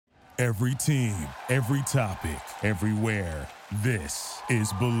Every team, every topic, everywhere. This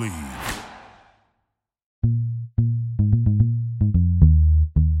is Believe.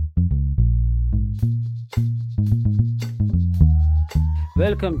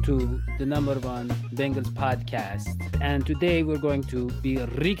 Welcome to the number one Bengals podcast. And today we're going to be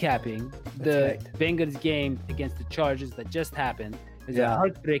recapping the Bengals game against the Chargers that just happened. It's a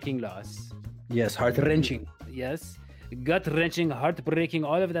heartbreaking loss. Yes, heart-wrenching. Yes, gut-wrenching, heartbreaking,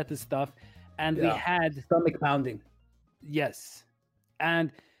 all of that stuff. And we had... stomach pounding. Yes. And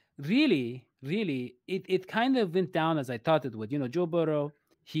really, it kind of went down as I thought it would. You know, Joe Burrow,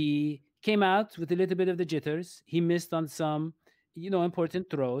 he came out with a little bit of the jitters. He missed on some, important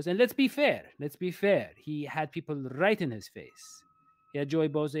throws. And let's be fair. He had people right in his face. He had Joey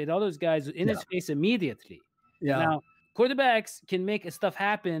Bosa, he had all those guys in his face immediately. Yeah. Now, quarterbacks can make stuff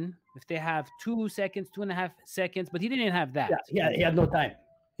happen if they have 2 seconds, 2.5 seconds, but he didn't have that. Yeah, he had no time.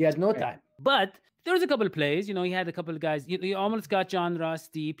 But there was a couple of plays. He had a couple of guys. He almost got John Ross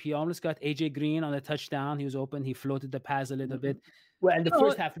deep. He almost got AJ Green on a touchdown. He was open. He floated the pass a little bit. Well, and the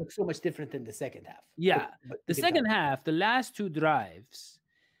first half looked so much different than the second half. Yeah. The second half, the last two drives,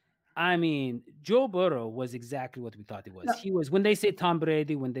 I mean, Joe Burrow was exactly what we thought he was. No. He was, when they say Tom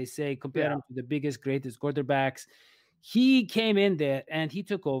Brady, when they say compare him to the biggest, greatest quarterbacks, he came in there and he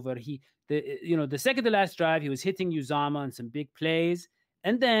took over. The second to last drive, he was hitting Uzama on some big plays.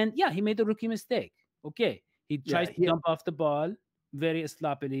 And then, he made a rookie mistake. Okay. He tries to jump off the ball very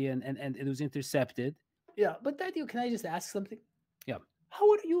sloppily and it was intercepted. Yeah. But Daddy, can I just ask something? Yeah. How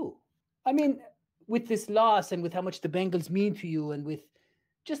are you? I mean, with this loss and with how much the Bengals mean to you and with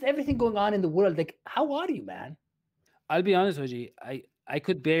just everything going on in the world, like, how are you, man? I'll be honest with you. I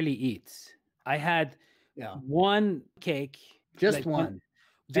could barely eat. I had one cake. Just one.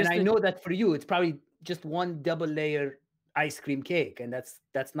 And I know that for you, it's probably just one double layer ice cream cake, and that's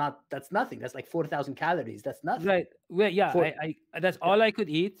nothing. That's like 4,000 calories. That's nothing. Right. Well, I that's all I could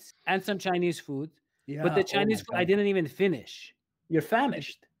eat, and some Chinese food. Yeah. But the Chinese food I didn't even finish. You're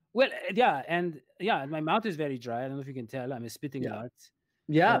famished. Well, my mouth is very dry. I don't know if you can tell. I'm spitting a lot.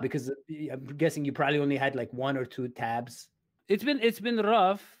 Yeah, because I'm guessing you probably only had like 1 or 2 tabs. It's been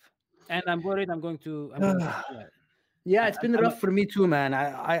rough, and I'm worried I'm going to it's been rough for me too, man.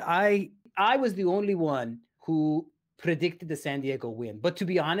 I was the only one who predicted the San Diego win. But to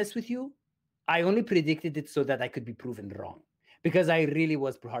be honest with you, I only predicted it so that I could be proven wrong because I really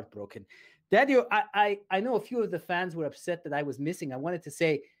was heartbroken. Daddy, I know a few of the fans were upset that I was missing. I wanted to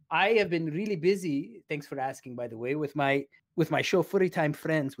say I have been really busy. Thanks for asking, by the way, with my show Footy Time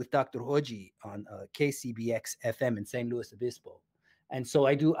Friends with Dr. Hoji on KCBX FM in San Luis Obispo. And so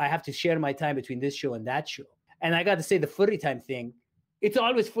I have to share my time between this show and that show. And I got to say the Footy Time thing, it's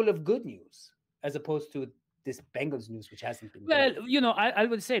always full of good news as opposed to this Bengals news, which hasn't been good. I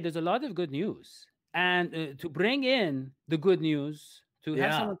would say there's a lot of good news. And to bring in the good news, to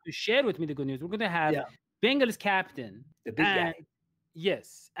have someone to share with me the good news, we're going to have Bengals captain. The big guy.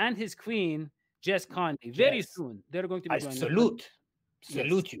 Yes, and his queen, Jess Conley. Very soon, they're going to be joining.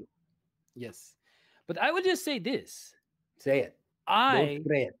 Salute you. Yes. But I would just say this. Say it. Don't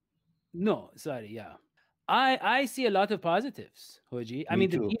say it. No, sorry, I see a lot of positives, Hoji. I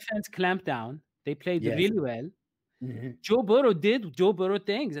mean, the defense clamped down. They played really well. Mm-hmm. Joe Burrow did Joe Burrow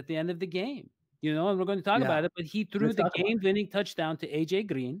things at the end of the game. And we're going to talk about it, but he threw the game-winning touchdown to AJ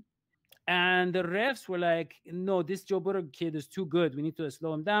Green. And the refs were like, no, this Joe Burrow kid is too good. We need to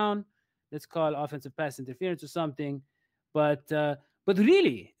slow him down. Let's call offensive pass interference or something. But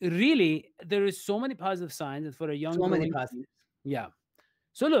really, there is so many positive signs that for a young many positives. Yeah.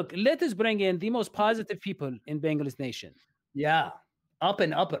 So look, let us bring in the most positive people in Bengals Nation. Yeah. Up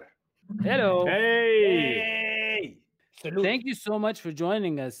and upper. Hello. Hey. Salute. Thank you so much for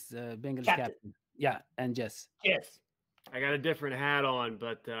joining us, Bengals captain. Yeah, and Jess. Yes. I got a different hat on,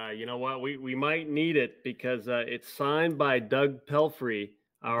 but you know what? We might need it because it's signed by Doug Pelfrey,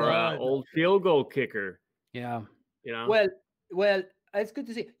 our old field goal kicker. Yeah. Well, it's good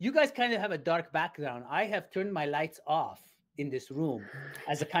to see. You guys kind of have a dark background. I have turned my lights off in this room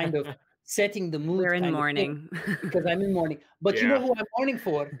as a kind of setting the mood. We're in mourning. Because I'm in mourning. But you know who I'm mourning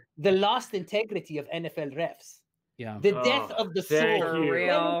for? The lost integrity of NFL refs. Yeah. The death of the soul.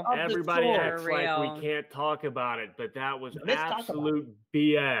 Real. Everybody acts like we can't talk about it, but that was absolute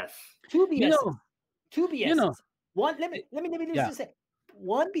BS. Two BS. Two BS. One. Let me just say.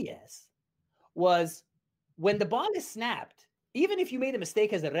 One BS was when the ball is snapped. Even if you made a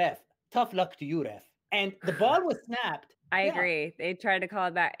mistake as a ref, tough luck to you, ref. And the ball was snapped. I agree. They tried to call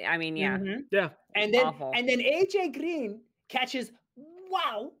it back. I mean, yeah. Mm-hmm. Yeah. And then AJ Green catches,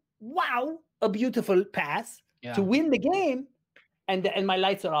 wow, a beautiful pass to win the game. and my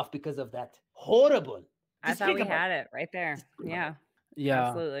lights are off because of that. Horrible. I thought we had it right there. Yeah. Yeah.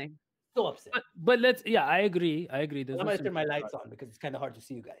 Absolutely. So upset. But let's, I agree. I'm going to turn my lights on because it's kind of hard to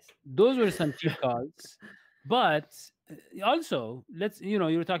see you guys. Those were some cheap calls. But also, you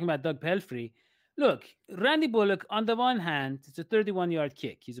were talking about Doug Pelfrey. Look, Randy Bullock, on the one hand, it's a 31-yard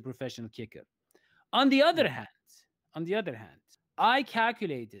kick. He's a professional kicker. On the other hand, I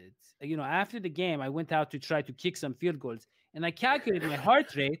calculated, after the game, I went out to try to kick some field goals, and I calculated my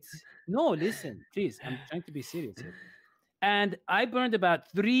heart rate. No, listen, please, I'm trying to be serious here. And I burned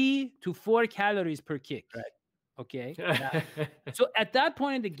about 3 to 4 calories per kick. Right. Okay. So at that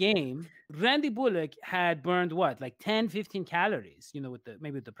point in the game, Randy Bullock had burned what, like 10, 15 calories, with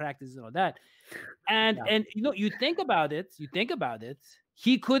the practices and all that. And you think about it,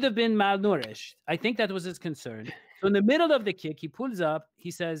 he could have been malnourished. I think that was his concern. So in the middle of the kick, he pulls up.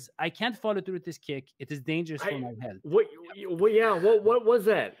 He says, "I can't follow through with this kick. It is dangerous for my health." What was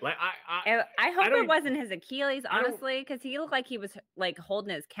that? Like I hope it wasn't his Achilles, honestly, because he looked like he was like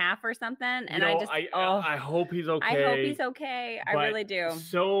holding his calf or something. And I hope he's okay. I hope he's okay. I really do.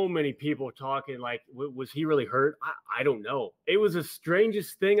 So many people talking like, was he really hurt? I don't know. It was the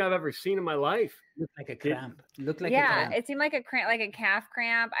strangest thing I've ever seen in my life. Looked like a cramp. It seemed like a cramp, like a calf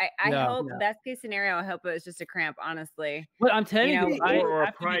cramp. I hope best case scenario. I hope it was just a cramp, honestly. Well, I'm telling you, or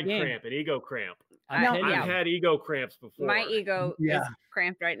a pride cramp, an ego cramp. I've had ego cramps before. My ego is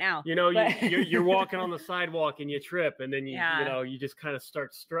cramped right now. You're walking on the sidewalk and you trip, and then you just kind of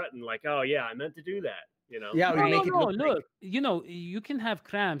start strutting like, oh yeah, I meant to do that. Look, you can have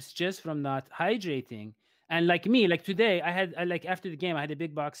cramps just from not hydrating. And like me, like today, after the game, I had a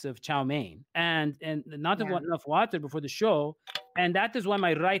big box of chow mein and not enough water before the show. And that is why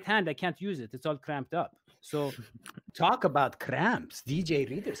my right hand, I can't use it. It's all cramped up. So talk about cramps. DJ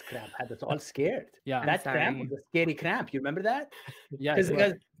Reader's cramp had us all scared. Yeah. That cramp was a scary cramp. You remember that? Yeah.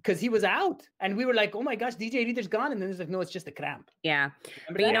 Because he was out and we were like, oh my gosh, DJ Reader's gone. And then it's like, no, it's just a cramp. Yeah.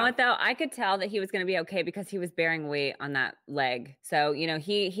 But you know what though? I could tell that he was going to be okay because he was bearing weight on that leg. So,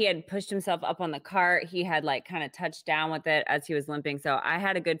 he had pushed himself up on the cart. He had like kind of touched down with it as he was limping. So I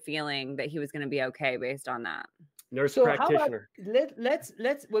had a good feeling that he was going to be okay based on that. Nurse practitioner. Let's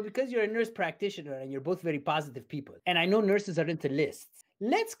because you're a nurse practitioner and you're both very positive people, and I know nurses are into lists.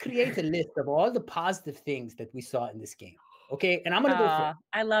 Let's create a list of all the positive things that we saw in this game. Okay, and I'm gonna go first.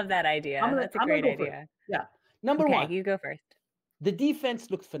 I love that idea. That's a great idea. Yeah. Number one, you go first. The defense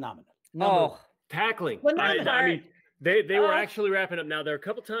looked phenomenal. Tackling. I mean, they were actually wrapping up. Now there are a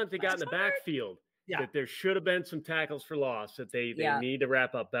couple times they got in the backfield that there should have been some tackles for loss that they need to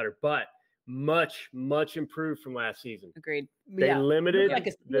wrap up better, but much improved from last season. Agreed. They limited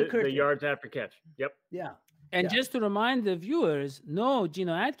the yards after catch. Yep. Yeah. And just to remind the viewers, no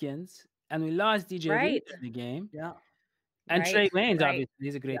Geno Atkins, and we lost DJ Reed in the game. Yeah. And Trey Waynes, obviously,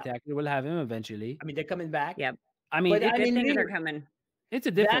 he's a great tackler. We'll have him eventually. I mean, they're coming back. Yep. I mean, things are coming. It's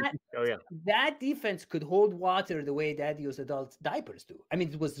a difference. That defense could hold water the way Daddy-O's adult diapers do. I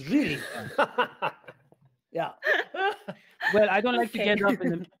mean, it was really yeah. Well, I don't like to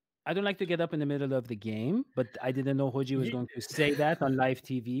get up in the middle of the game, but I didn't know Hoji was going to say that on live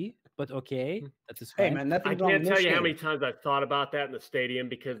TV. But okay, that's fine. Hey man, I can't tell you how many times I've thought about that in the stadium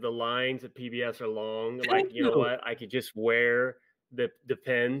because the lines at PBS are long. Like, you know what? I could just wear the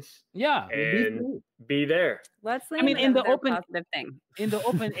pins. Yeah. And be there. Let's in the open positive thing. In the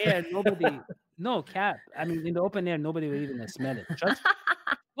open air, nobody no cap. I mean, in the open air, nobody will even smell it. Trust me.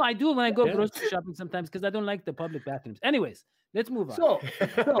 Well, I do when I go grocery shopping sometimes because I don't like the public bathrooms. Anyways, let's move on. So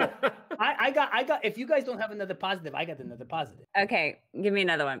I got if you guys don't have another positive, I got another positive. Okay, give me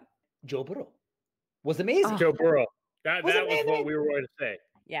another one. Joe Burrow was amazing. Joe Burrow. That was what we were going to say.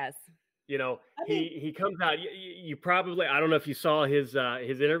 Yes. He comes out. You probably, I don't know if you saw his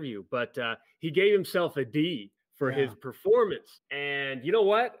interview, but he gave himself a D for his performance. And you know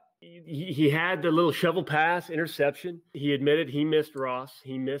what? He had the little shovel pass interception. He admitted he missed Ross.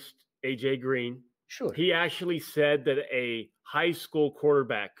 He missed AJ Green. Sure. He actually said that a high school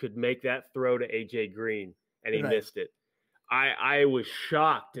quarterback could make that throw to AJ Green, and he missed it. I was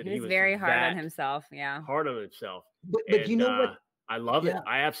shocked that he was very hard on himself. Yeah. Hard on himself. But you know what? I love it.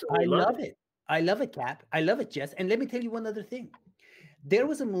 I absolutely love it. I love it, Cap. I love it, Jess. And let me tell you one other thing. There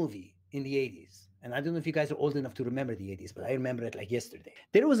was a movie in the 80s, and I don't know if you guys are old enough to remember the 80s, but I remember it like yesterday.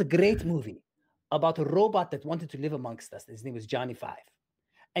 There was a great movie about a robot that wanted to live amongst us. His name was Johnny Five.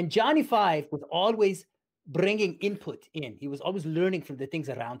 And Johnny Five was always bringing input in. He was always learning from the things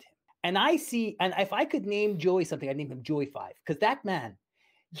around him. And if I could name Joey something, I'd name him Joey Five, because that man,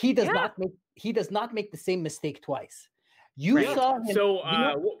 he does not make the same mistake twice. You saw him. So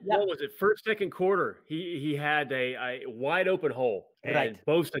what was it? First, second quarter, he had a wide open hole, and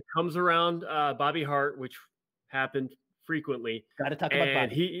Bosa comes around Bobby Hart, which happened frequently. Got to talk about Bobby.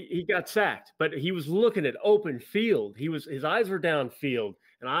 And he got sacked, but he was looking at open field. His eyes were downfield,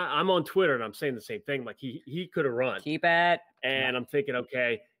 and I'm on Twitter and I'm saying the same thing. Like he could have run. Keep it. And I'm thinking,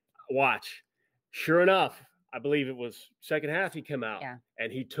 okay, watch. Sure enough, I believe it was second half he came out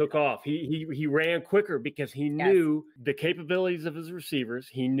and he took off. He ran quicker because he knew the capabilities of his receivers.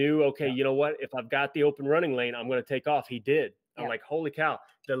 He knew, okay, you know what? If I've got the open running lane, I'm going to take off. He did. I'm like, holy cow.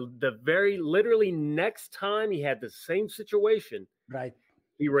 The very literally next time he had the same situation,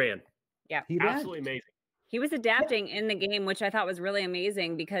 he ran. Yeah. Absolutely amazing. He was adapting in the game, which I thought was really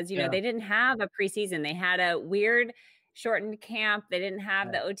amazing because, you know, they didn't have a preseason. They had a weird shortened camp. They didn't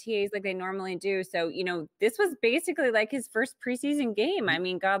have the OTAs like they normally do. So, you know, this was basically like his first preseason game. I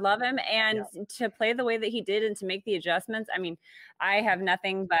mean, God love him. And to play the way that he did and to make the adjustments, I mean, I have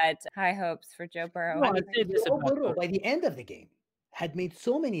nothing but high hopes for Joe Burrow. No, Joe Burrow, by the end of the game, had made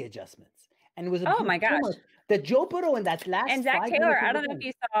so many adjustments. And it was my gosh. That Joe Burrow in that last and Zach Taylor, I don't know if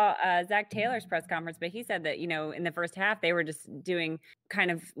you saw Zach Taylor's press conference, but he said that, you know, in the first half, they were just doing kind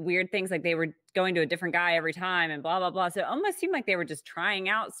of weird things. Like they were going to a different guy every time and blah, blah, blah. So it almost seemed like they were just trying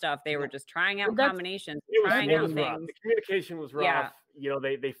out stuff. They were just trying out combinations, trying out things. The communication was rough. Yeah. You know,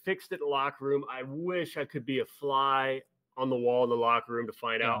 they fixed it in the locker room. I wish I could be a fly on the wall in the locker room to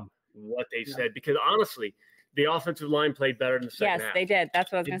find out what they said, because honestly, the offensive line played better in the second half. Yes, they did.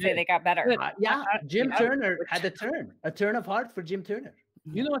 That's what I was going to say. They got better. Jim Turner had a turn of heart for Jim Turner.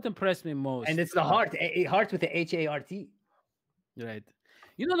 You know what impressed me most? And it's the heart with the H-A-R-T. Right.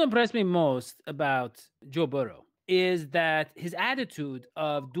 You know what impressed me most about Joe Burrow is that his attitude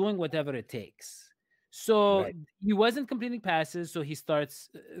of doing whatever it takes. So he wasn't completing passes, so he starts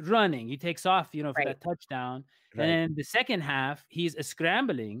running. He takes off, you know, for that touchdown. And then the second half, he's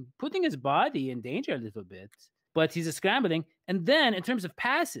scrambling, putting his body in danger a little bit, but he's scrambling. And then in terms of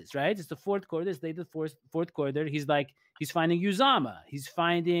passes, right? It's the fourth quarter. It's late the fourth quarter. He's finding Uzama. He's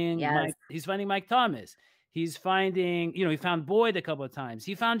finding Mike Thomas. He's finding, you know, he found Boyd a couple of times.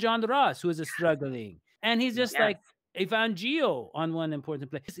 He found John Ross, who is struggling. And he's just he found Gio on one important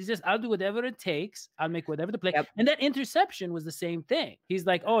play. He's just, I'll do whatever it takes. I'll make whatever the play. And that interception was the same thing. He's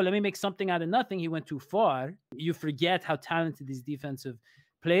like, oh, let me make something out of nothing. He went too far. You forget how talented these defensive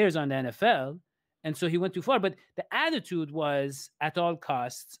players are in the NFL. And so he went too far. But the attitude was, at all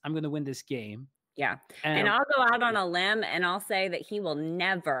costs, I'm going to win this game. Yeah. And I'll go out on a limb and I'll say that he will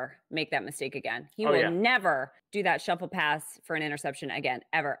never make that mistake again. He will never do that shuffle pass for an interception again,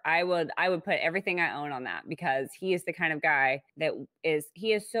 ever. I would put everything I own on that, because he is the kind of guy that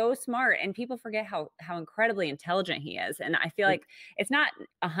he is so smart, and people forget how incredibly intelligent he is. And I feel like it's not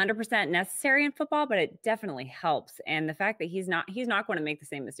 100% necessary in football, but it definitely helps. And the fact that he's not going to make the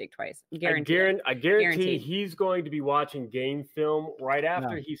same mistake twice. I guarantee he's going to be watching game film right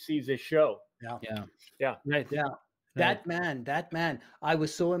after he sees this show. That man, I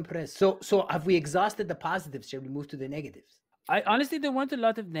was so impressed. So have we exhausted the positives? Shall we move to the negatives? I honestly, there weren't a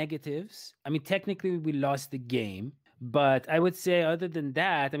lot of negatives. I mean, technically we lost the game, but I would say other than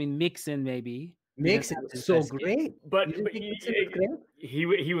that, I mean, Mixon maybe. Mixon was so great. But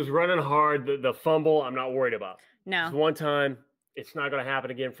he was running hard. The fumble, I'm not worried about. No. It's one time. It's not going to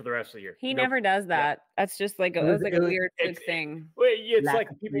happen again for the rest of the year. He never does that. That's just like a weird thing. It's like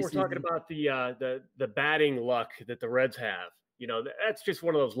people were talking about the batting luck that the Reds have. You know, that's just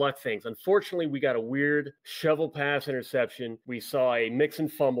one of those luck things. Unfortunately, we got a weird shovel pass interception. We saw a Mixon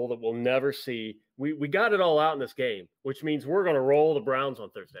fumble that we'll never see. We got it all out in this game, which means we're going to roll the Browns on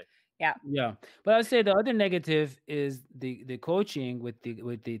Thursday. Yeah. But I'd say the other negative is the coaching with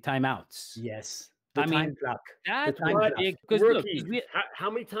the timeouts. Yes. Time clock. That's big. Because how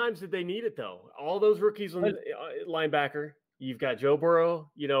many times did they need it though? All those rookies on the linebacker. You've got Joe Burrow.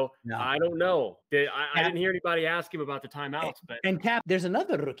 You know, I don't know. I didn't hear anybody ask him about the timeouts. And Cap, there's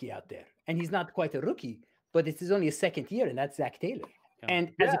another rookie out there, and he's not quite a rookie, but this is only his second year, and that's Zach Taylor.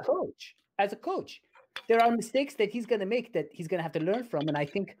 And as a coach, there are mistakes that he's going to make that he's going to have to learn from. And I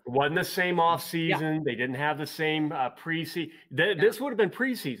think it wasn't the same off season. They didn't have the same preseason. This would have been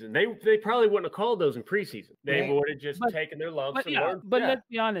preseason. They probably wouldn't have called those in preseason. They would have just taken their lumps. But let's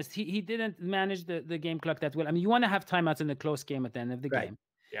be honest. He didn't manage the game clock that well. I mean, you want to have timeouts in a close game at the end of the game.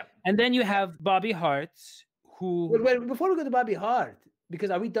 Yeah. And then you have Bobby Hart, who. Well, before we go to Bobby Hart,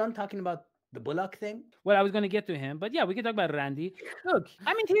 because are we done talking about the Bullock thing? Well, I was going to get to him, but yeah, we can talk about Randy. Look,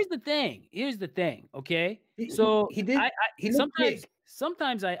 I mean, here's the thing. Okay. So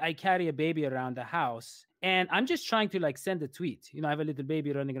sometimes I carry a baby around the house And I'm just trying to like send a tweet. You know, I have a little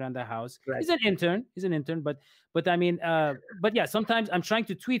baby running around the house. Right. He's an intern, but I mean, but yeah, sometimes I'm trying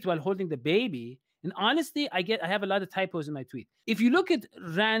to tweet while holding the baby. And honestly, I have a lot of typos in my tweet. If you look at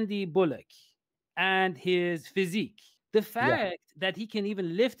Randy Bullock and his physique, the fact that he can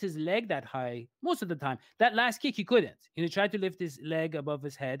even lift his leg that high most of the time, that last kick he couldn't. He tried to lift his leg above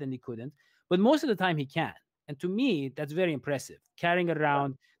his head and he couldn't. But most of the time he can. And to me, that's very impressive. Carrying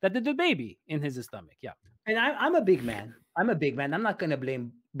around that little baby in his stomach. Yeah. And I'm a big man. I'm not going to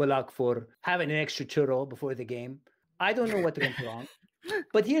blame Bullock for having an extra churro before the game. I don't know what went wrong.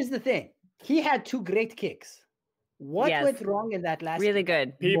 But here's the thing. He had 2 great kicks. What went wrong in that last Really kick?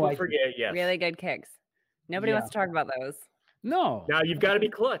 good. People forget, yes. Really good kicks. Nobody wants to talk about those. No. Now you've got to be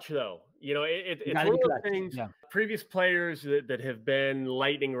clutch, though. You know, it's one of those things. Yeah. Previous players that have been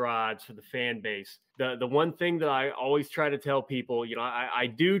lightning rods for the fan base. The one thing that I always try to tell people, you know, I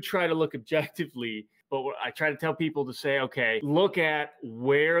do try to look objectively, but I try to tell people to say, okay, look at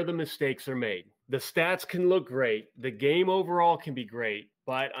where the mistakes are made. The stats can look great. The game overall can be great.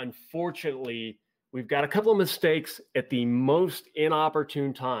 But unfortunately, we've got a couple of mistakes at the most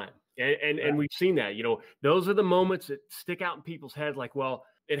inopportune time. And we've seen that, you know, those are the moments that stick out in people's heads like, well,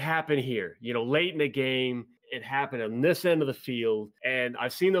 it happened here, you know, late in the game, it happened on this end of the field. And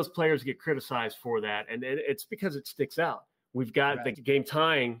I've seen those players get criticized for that. And it's because it sticks out. We've got the game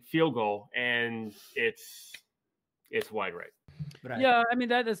tying field goal and it's wide right. Yeah, I mean,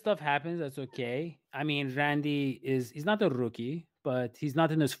 that stuff happens. That's okay. I mean, Randy he's not a rookie, but he's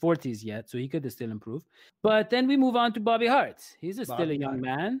not in his 40s yet, so he could still improve. But then we move on to Bobby Hart. He's still a young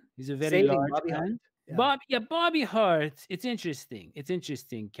man. He's a very large man. Bobby Hart, it's interesting. It's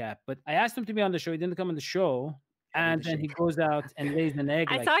interesting, Cap. But I asked him to be on the show. He didn't come on the show. And then he goes out and lays an egg.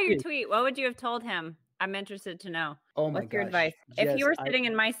 I saw your tweet. What would you have told him? I'm interested to know. Oh my What's your advice? If you were sitting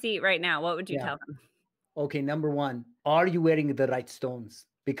in my seat right now, what would you tell him? Okay, number 1, are you wearing the right stones?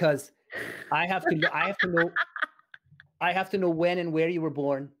 Because I have to know when and where you were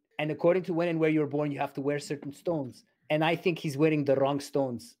born. And according to when and where you were born, you have to wear certain stones. And I think he's wearing the wrong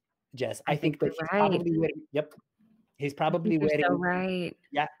stones, Jess. I think that he's probably wearing, he's probably wearing. So right.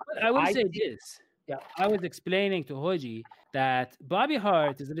 Yeah. I would say this. Yeah. I was explaining to Hoji that Bobby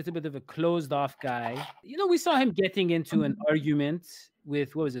Hart is a little bit of a closed off guy. You know, we saw him getting into an argument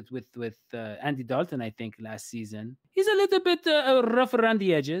with Andy Dalton, I think, last season. He's a little bit rough around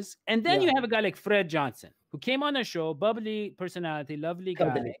the edges. And then you have a guy like Fred Johnson, who came on the show, bubbly personality, lovely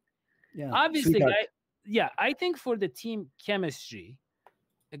guy. Yeah, obviously, I think for the team chemistry,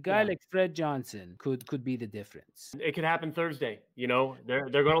 a guy like Fred Johnson could be the difference. It could happen Thursday. You know, they're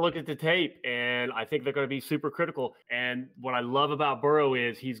going to look at the tape, and I think they're going to be super critical. And what I love about Burrow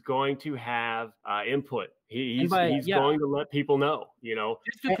is he's going to have input. He's going to let people know. You know,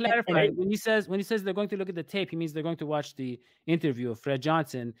 just to clarify, when he says they're going to look at the tape, he means they're going to watch the interview of Fred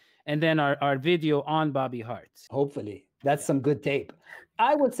Johnson and then our video on Bobby Hart. Hopefully, that's some good tape.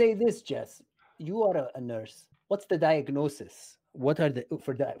 I would say this, Jess. You are a nurse. What's the diagnosis? What are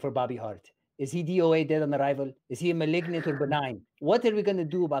for Bobby Hart? Is he DOA, dead on arrival? Is he a malignant or benign? What are we going to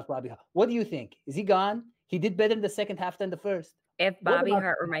do about Bobby Hart? What do you think? Is he gone? He did better in the second half than the first. If Bobby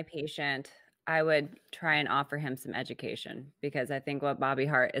Hart were my patient, I would try and offer him some education, because I think what Bobby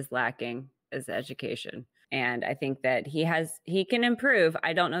Hart is lacking is education. And I think that he can improve.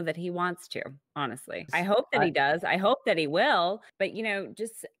 I don't know that he wants to, honestly. I hope that he does. I hope that he will. But, you know,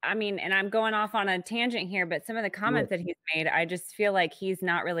 and I'm going off on a tangent here, but some of the comments that he's made, I just feel like he's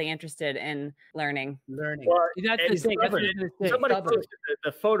not really interested in learning. Well, somebody posted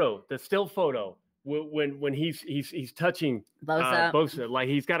the still photo when he's touching Bosa. Like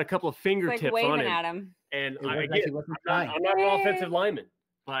he's got a couple of fingertips waving on him. At him. And I'm not an offensive lineman,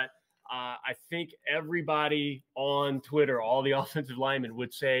 but I think everybody on Twitter, all the offensive linemen,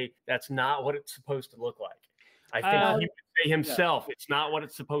 would say that's not what it's supposed to look like. I think he would say himself, it's not what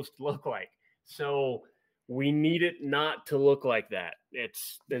it's supposed to look like. So we need it not to look like that.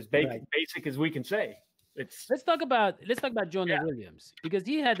 It's as basic as we can say. Let's talk about Jonah Williams, because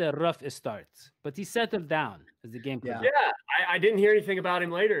he had a rough start, but he settled down as the game progressed. Yeah, I didn't hear anything about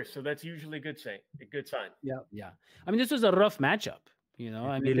him later, so that's usually a good sign. Yeah. I mean, this was a rough matchup. You know,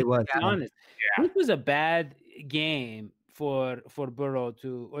 I mean, really was. To be honest, this was a bad game for Burrow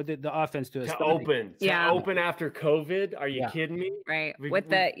the offense to open after COVID. Are you kidding me? Right.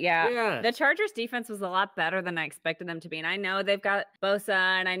 The Chargers defense was a lot better than I expected them to be. And I know they've got Bosa,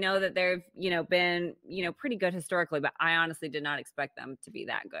 and I know that they've, been, pretty good historically, but I honestly did not expect them to be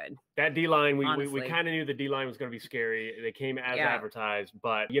that good. That D-line, we kind of knew the D-line was going to be scary. They came as advertised,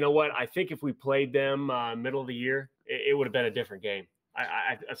 but you know what? I think if we played them middle of the year, it would have been a different game.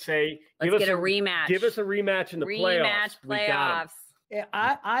 I say let's get a rematch. Give us a rematch in the playoffs. Yeah,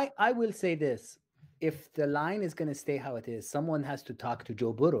 I will say this. If the line is going to stay how it is, someone has to talk to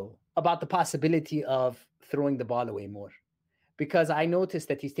Joe Burrow about the possibility of throwing the ball away more. Because I noticed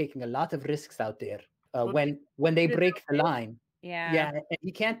that he's taking a lot of risks out there when they break the line. Yeah. And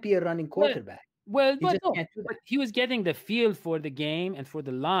he can't be a running quarterback. But he was getting the feel for the game and for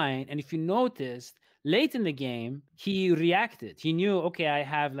the line. And if you noticed, late in the game, he reacted. He knew, okay, I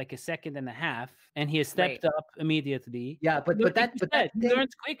have like a second and a half, and he stepped up immediately. Yeah, but he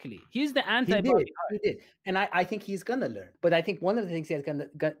learns quickly. He's the antibody. He did. And I think he's gonna learn. But I think one of the things he's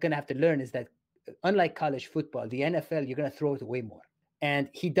gonna have to learn is that, unlike college football, the NFL, you're gonna throw it away more. And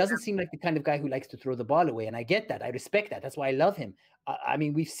he doesn't seem like the kind of guy who likes to throw the ball away. And I get that. I respect that. That's why I love him. I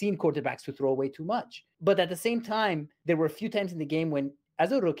mean, we've seen quarterbacks who throw away too much. But at the same time, there were a few times in the game when,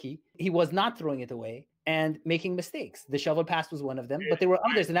 as a rookie, he was not throwing it away and making mistakes. The shovel pass was one of them, but there were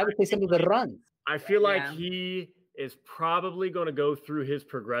others. And I would say some of the runs. I feel like he is probably going to go through his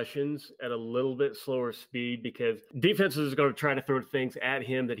progressions at a little bit slower speed because defenses are going to try to throw things at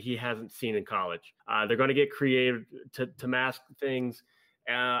him that he hasn't seen in college. They're going to get creative to mask things.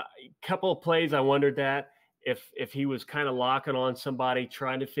 A couple of plays, I wondered that if he was kind of locking on somebody,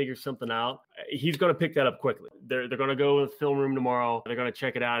 trying to figure something out, he's going to pick that up quickly. They're going to go in the film room tomorrow. They're going to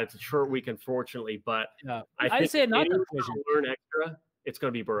check it out. It's a short week, unfortunately, but I say not to learn extra. It's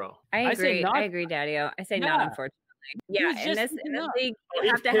going to be Burrow. I agree, Daddy-O. I say not, unfortunately. Yeah, in this league, you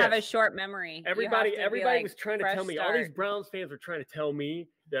have to have a short memory. Everybody was trying to tell me. All these Browns fans were trying to tell me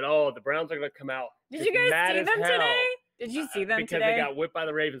that the Browns are going to come out. Did you guys see them today? Did you see them because today? They got whipped by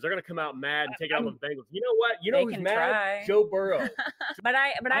the Ravens. They're going to come out mad and take it out on the Bengals. You know what? You know who's mad? Joe Burrow. But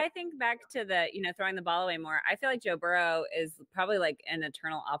I think back to the throwing the ball away more. I feel like Joe Burrow is probably like an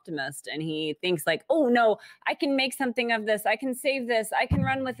eternal optimist, and he thinks like, oh no, I can make something of this. I can save this. I can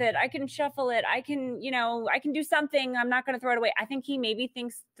run with it. I can shuffle it. I can do something. I'm not going to throw it away. I think he maybe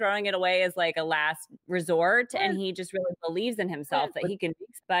thinks throwing it away is like a last resort, and he just really believes in himself that he can.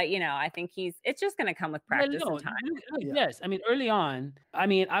 But I think it's just going to come with practice and time. Yes, I mean early on. I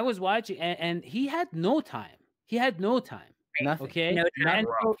mean, I was watching, and he had no time. He had no time. Nothing. Okay. No time. And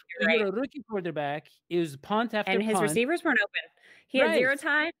so you're a rookie quarterback. It was punt after punt. And his receivers weren't open. He had zero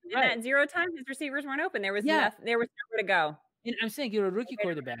time. And at 0 time, his receivers weren't open. There was nowhere to go. And I'm saying you're a rookie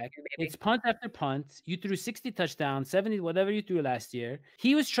quarterback. It's punt after punt. You threw 60 touchdowns, 70, whatever you threw last year.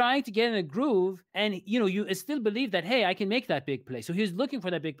 He was trying to get in a groove, and you still believe that, hey, I can make that big play. So he was looking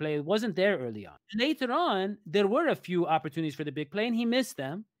for that big play. It wasn't there early on. Later on, there were a few opportunities for the big play, and he missed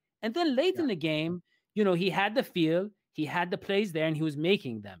them. And then late in the game, he had the feel, he had the plays there, and he was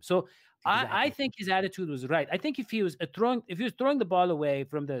making them. So I think his attitude was right. I think if he was throwing the ball away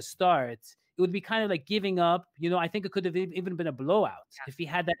from the start, it would be kind of like giving up. I think it could have even been a blowout if he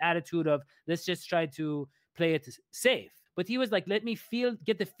had that attitude of let's just try to play it safe. But he was like, let me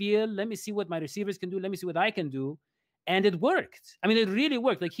get the feel. Let me see what my receivers can do. Let me see what I can do. And it worked. I mean, it really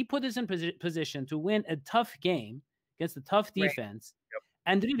worked. Like he put us in position to win a tough game against a tough defense.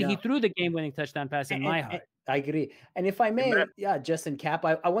 Right. And really, he threw the game-winning touchdown pass in my heart. I agree. And if I may, Justin Cap,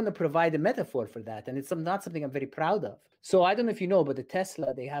 I want to provide a metaphor for that. And it's not something I'm very proud of. So I don't know if you know, but the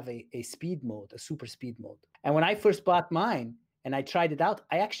Tesla, they have a speed mode, a super speed mode. And when I first bought mine and I tried it out,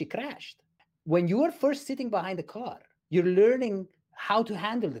 I actually crashed. When you are first sitting behind the car, you're learning how to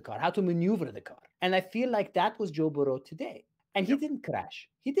handle the car, how to maneuver the car. And I feel like that was Joe Burrow today. And he didn't crash.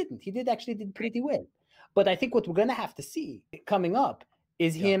 He didn't. He did pretty well. But I think what we're going to have to see coming up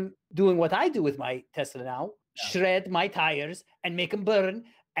is him doing what I do with my Tesla now, shred my tires and make them burn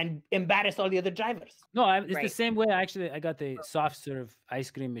and embarrass all the other drivers. No, it's the same way. I got the soft serve ice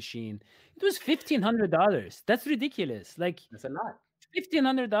cream machine. It was $1,500. That's ridiculous. Like that's a lot.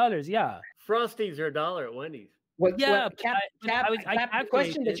 $1,500. Yeah. Frosties are $1 at Wendy's. The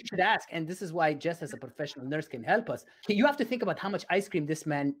question that you should ask, and this is why Jess, as a professional nurse, can help us. You have to think about how much ice cream this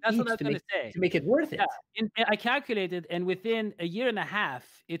man eats to make it worth it. I calculated, and within a year and a half,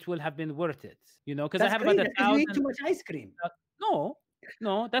 it will have been worth it. Because I have about 1,000. You eat too much ice cream.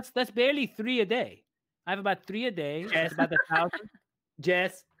 No, that's barely 3 a day. I have about 3 a day. That's about 1,000.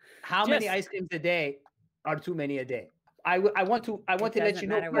 Jess, how many ice creams a day are too many a day? I want to let you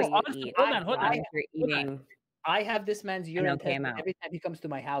know. Hold on. I have this man's urine test every time he comes to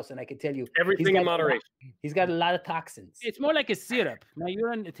my house, and I can tell you everything in moderation. He's got a lot of toxins. It's more like a syrup. My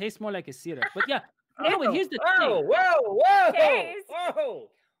urine, it tastes more like a syrup. But here's the thing. Whoa!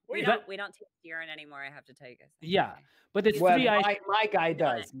 We don't taste urine anymore. I have to tell you guys. Yeah, but it's my guy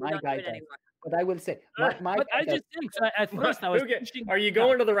does. My guy does. But I will say, I just think at first I was. Are you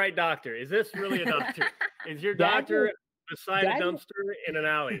going to the right doctor? Is this really a doctor? Is your doctor beside a dumpster in an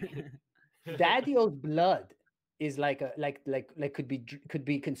alley. Daddy-O's blood is like could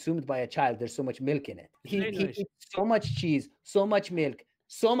be consumed by a child. There's so much milk in it. He eats so much cheese, so much milk,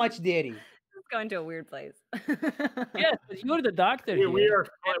 so much dairy. It's going to a weird place. Yes, but you're the doctor.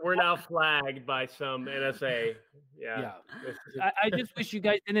 We're now flagged by some NSA. Yeah. I just wish you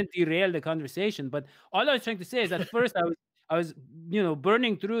guys didn't derail the conversation. But all I was trying to say is, at first I was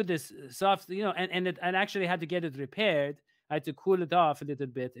burning through this soft, and actually had to get it repaired. I had to cool it off a little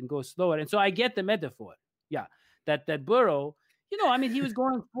bit and go slower. And so I get the metaphor. Yeah, that Burrow, he was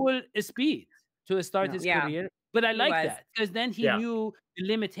going full speed to start his career. But I like that, because then he knew the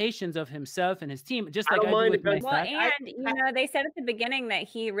limitations of himself and his team, just like I do with my staff. And they said at the beginning that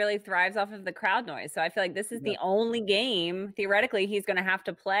he really thrives off of the crowd noise. So I feel like this is the only game theoretically he's going to have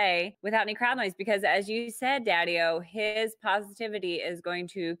to play without any crowd noise, because as you said, Daddy-O, his positivity is going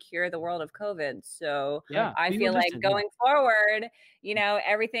to cure the world of COVID. So I feel like going forward,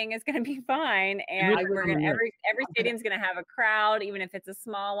 everything is going to be fine, and every stadium's going to have a crowd, even if it's a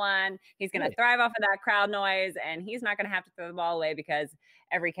small one. He's going to thrive off of that crowd noise, and he's not going to have to throw the ball away because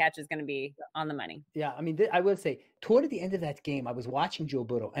every catch is going to be on the money. Yeah, I will say, toward the end of that game, I was watching Joe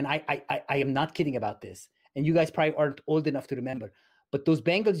Burrow, and I am not kidding about this, and you guys probably aren't old enough to remember, but those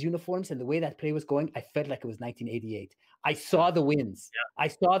Bengals uniforms and the way that play was going, I felt like it was 1988. I saw the wins. Yeah. I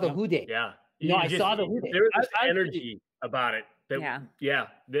saw the Houday. Yeah. I saw the Houday. There was energy about it.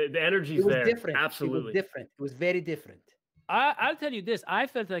 The energy's there. Different. Absolutely. It was different. It was very different. I'll tell you this. I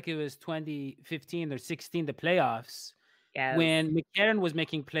felt like it was 2015 or 16, the playoffs, when McCarron was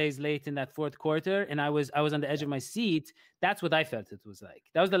making plays late in that fourth quarter, and I was on the edge of my seat. That's what I felt it was like.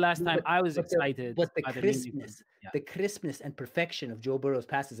 That was the last time I was excited. But the crispness and perfection of Joe Burrow's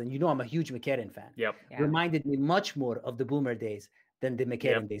passes, and I'm a huge McCarron fan. Yep. Reminded me much more of the Boomer days than the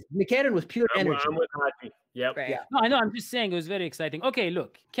McCarron days. McCarron was pure energy. I'm with Haji. Yep. Right. Yeah. No, I know. I'm just saying it was very exciting. Okay,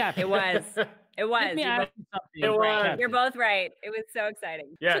 look, Cap. It was. Let me ask you something. You're both right. It was so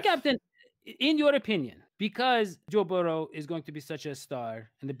exciting. Yes. So, Captain, in your opinion, because Joe Burrow is going to be such a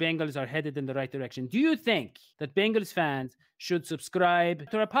star and the Bengals are headed in the right direction, do you think that Bengals fans should subscribe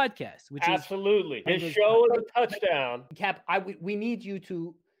to our podcast? Which Absolutely. His show is a touchdown. Cap, we need you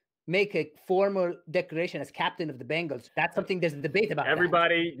to make a formal declaration as captain of the Bengals. That's something there's a debate about.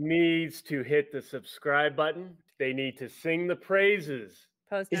 Everybody needs to hit the subscribe button. They need to sing the praises.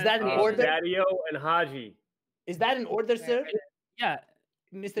 Is that in order? Daddy-O and Haji. Is that in order, sir? Yeah.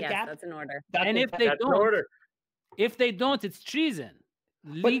 Mr. Yes, Cap? that's in order. And if they don't, it's treason.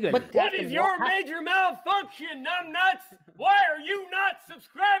 Legally. But what is your major malfunction, numbnuts? Why are you not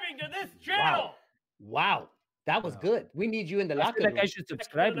subscribing to this channel? Wow. That was good. We need you in the locker room. I should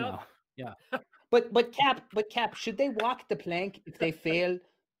subscribe now. Yeah. But Cap, should they walk the plank if they fail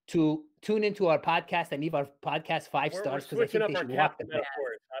to tune into our podcast and leave our podcast 5 stars? We're switching up our cap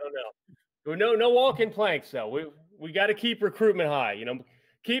metaphors. I don't know. No walking planks though. We got to keep recruitment high.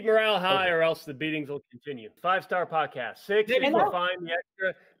 Keep morale high, or else the beatings will continue. 5-star podcast. 6 if you find the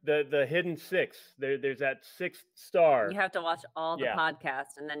extra, the hidden 6. There's that 6th star. You have to watch all the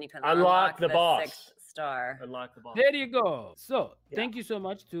podcasts, and then you can unlock the boss. 6th star. Unlock the boss. There you go. So thank you so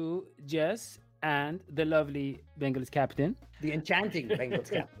much to Jess and the lovely Bengals captain. The enchanting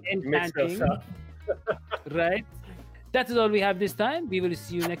Bengals captain. Enchanting. Right. That is all we have this time. We will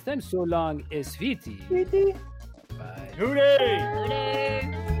see you next time. So long, Esviti. Bye.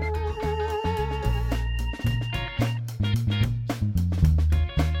 Hooday!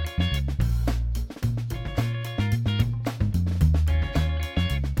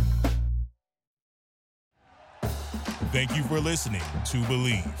 Thank you for listening to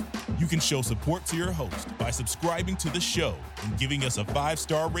Believe. You can show support to your host by subscribing to the show and giving us a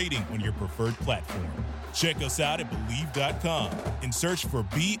 5-star rating on your preferred platform. Check us out at Believe.com and search for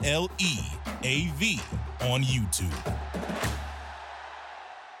BLEAV on YouTube.